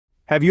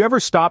Have you ever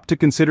stopped to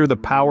consider the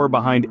power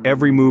behind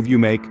every move you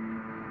make?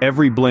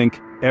 Every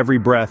blink, every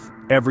breath,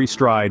 every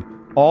stride,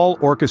 all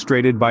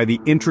orchestrated by the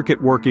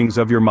intricate workings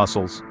of your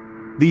muscles.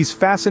 These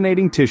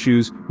fascinating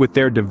tissues, with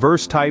their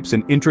diverse types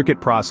and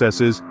intricate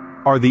processes,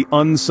 are the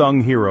unsung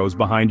heroes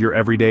behind your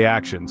everyday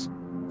actions.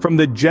 From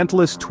the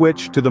gentlest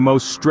twitch to the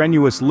most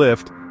strenuous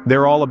lift,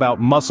 they're all about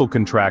muscle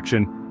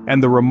contraction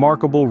and the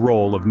remarkable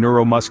role of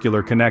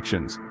neuromuscular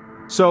connections.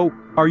 So,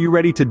 are you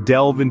ready to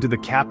delve into the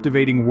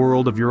captivating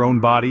world of your own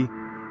body?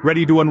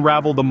 Ready to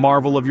unravel the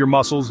marvel of your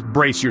muscles?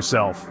 Brace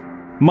yourself.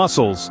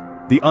 Muscles,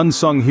 the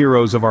unsung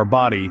heroes of our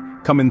body,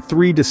 come in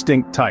three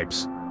distinct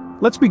types.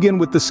 Let's begin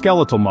with the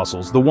skeletal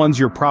muscles, the ones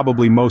you're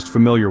probably most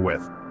familiar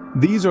with.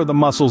 These are the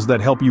muscles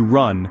that help you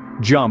run,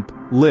 jump,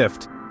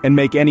 lift, and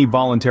make any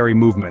voluntary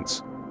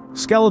movements.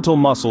 Skeletal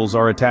muscles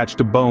are attached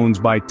to bones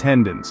by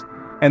tendons,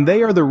 and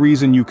they are the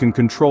reason you can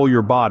control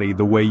your body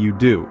the way you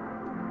do.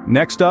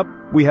 Next up,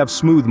 we have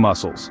smooth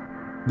muscles.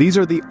 These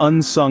are the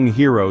unsung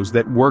heroes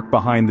that work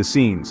behind the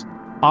scenes,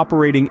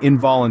 operating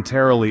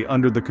involuntarily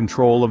under the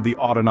control of the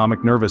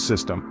autonomic nervous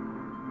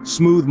system.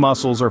 Smooth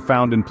muscles are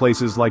found in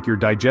places like your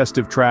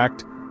digestive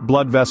tract,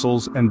 blood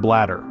vessels, and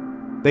bladder.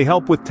 They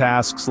help with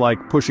tasks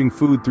like pushing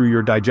food through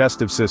your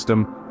digestive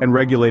system and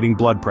regulating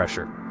blood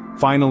pressure.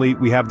 Finally,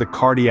 we have the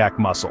cardiac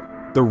muscle,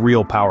 the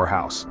real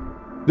powerhouse.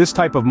 This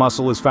type of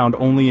muscle is found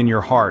only in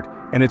your heart,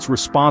 and it's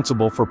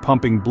responsible for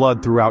pumping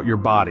blood throughout your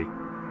body.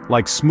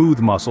 Like smooth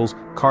muscles,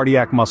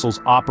 cardiac muscles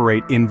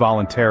operate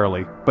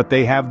involuntarily, but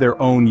they have their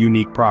own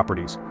unique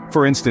properties.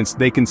 For instance,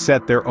 they can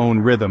set their own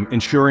rhythm,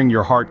 ensuring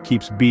your heart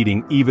keeps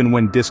beating even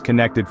when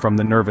disconnected from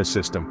the nervous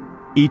system.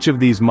 Each of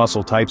these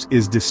muscle types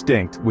is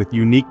distinct, with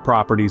unique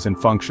properties and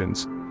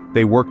functions.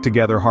 They work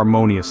together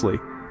harmoniously,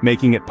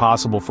 making it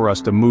possible for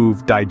us to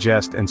move,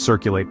 digest, and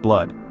circulate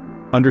blood.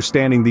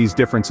 Understanding these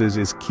differences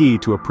is key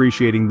to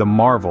appreciating the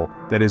marvel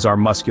that is our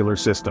muscular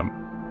system.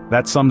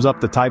 That sums up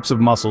the types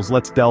of muscles.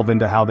 Let's delve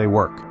into how they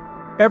work.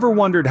 Ever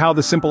wondered how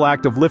the simple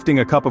act of lifting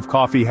a cup of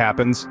coffee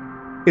happens?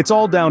 It's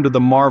all down to the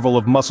marvel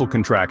of muscle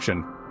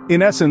contraction.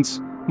 In essence,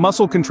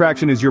 muscle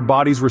contraction is your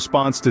body's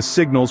response to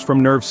signals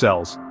from nerve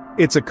cells.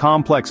 It's a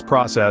complex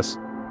process,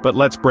 but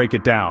let's break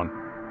it down.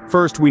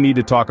 First, we need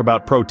to talk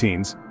about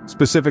proteins,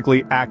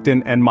 specifically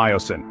actin and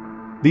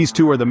myosin. These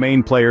two are the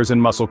main players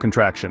in muscle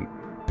contraction.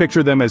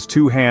 Picture them as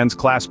two hands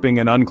clasping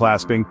and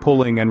unclasping,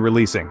 pulling and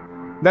releasing.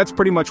 That's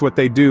pretty much what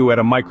they do at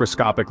a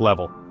microscopic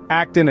level.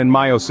 Actin and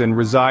myosin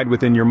reside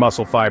within your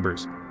muscle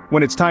fibers.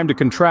 When it's time to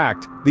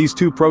contract, these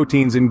two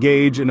proteins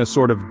engage in a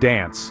sort of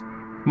dance.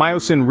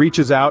 Myosin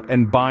reaches out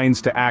and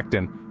binds to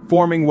actin,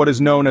 forming what is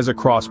known as a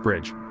cross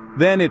bridge.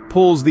 Then it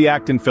pulls the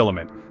actin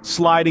filament,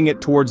 sliding it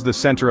towards the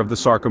center of the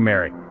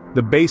sarcomere,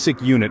 the basic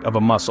unit of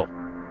a muscle.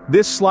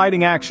 This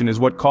sliding action is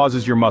what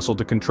causes your muscle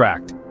to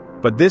contract.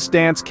 But this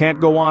dance can't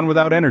go on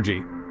without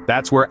energy.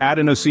 That's where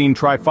adenosine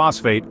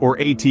triphosphate, or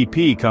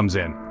ATP, comes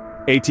in.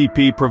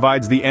 ATP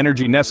provides the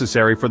energy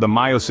necessary for the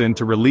myosin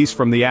to release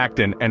from the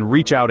actin and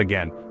reach out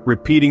again,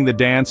 repeating the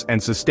dance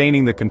and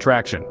sustaining the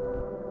contraction.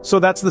 So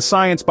that's the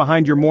science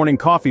behind your morning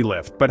coffee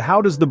lift, but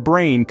how does the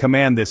brain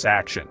command this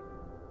action?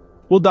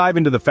 We'll dive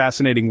into the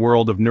fascinating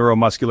world of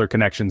neuromuscular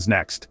connections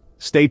next.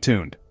 Stay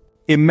tuned.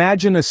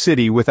 Imagine a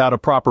city without a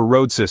proper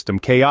road system.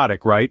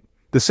 Chaotic, right?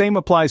 The same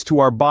applies to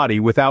our body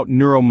without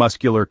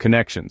neuromuscular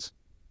connections.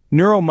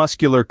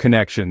 Neuromuscular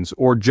connections,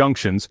 or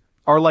junctions,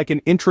 are like an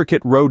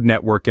intricate road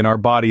network in our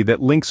body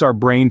that links our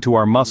brain to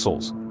our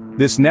muscles.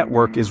 This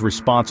network is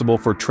responsible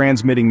for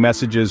transmitting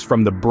messages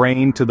from the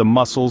brain to the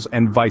muscles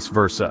and vice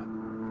versa.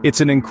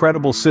 It's an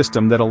incredible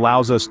system that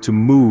allows us to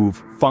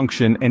move,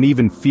 function, and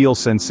even feel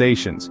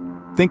sensations.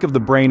 Think of the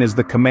brain as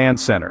the command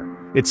center.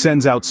 It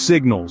sends out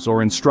signals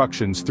or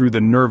instructions through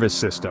the nervous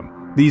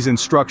system. These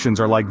instructions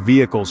are like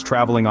vehicles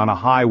traveling on a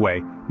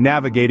highway,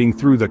 navigating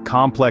through the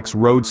complex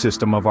road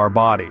system of our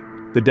body.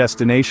 The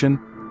destination?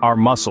 Our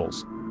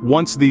muscles.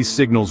 Once these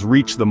signals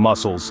reach the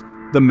muscles,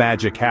 the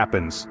magic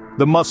happens.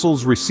 The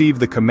muscles receive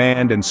the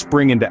command and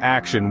spring into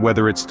action,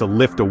 whether it's to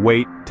lift a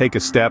weight, take a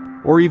step,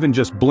 or even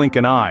just blink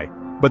an eye.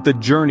 But the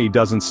journey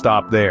doesn't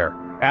stop there.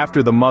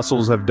 After the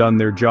muscles have done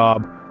their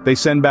job, they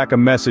send back a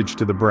message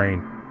to the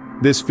brain.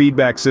 This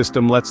feedback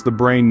system lets the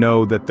brain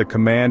know that the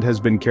command has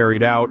been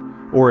carried out,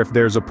 or if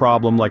there's a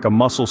problem like a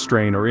muscle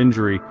strain or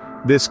injury.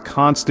 This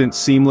constant,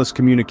 seamless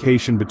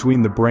communication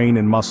between the brain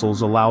and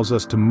muscles allows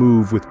us to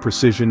move with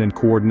precision and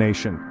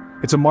coordination.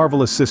 It's a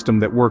marvelous system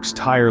that works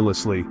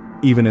tirelessly,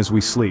 even as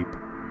we sleep.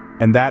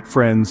 And that,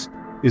 friends,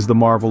 is the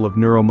marvel of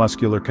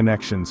neuromuscular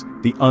connections,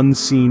 the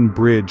unseen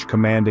bridge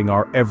commanding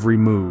our every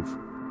move.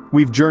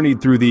 We've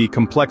journeyed through the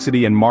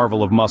complexity and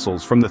marvel of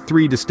muscles, from the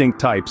three distinct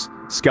types,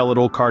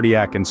 skeletal,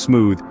 cardiac, and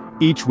smooth,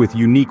 each with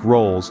unique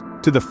roles,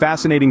 to the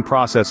fascinating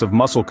process of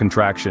muscle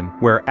contraction,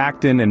 where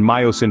actin and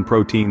myosin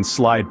proteins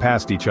slide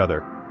past each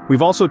other.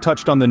 We've also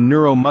touched on the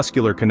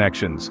neuromuscular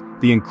connections,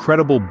 the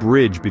incredible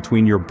bridge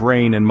between your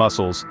brain and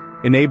muscles,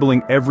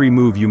 enabling every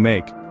move you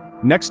make.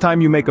 Next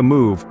time you make a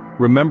move,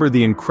 remember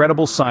the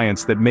incredible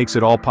science that makes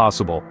it all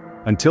possible.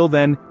 Until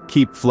then,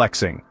 keep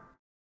flexing.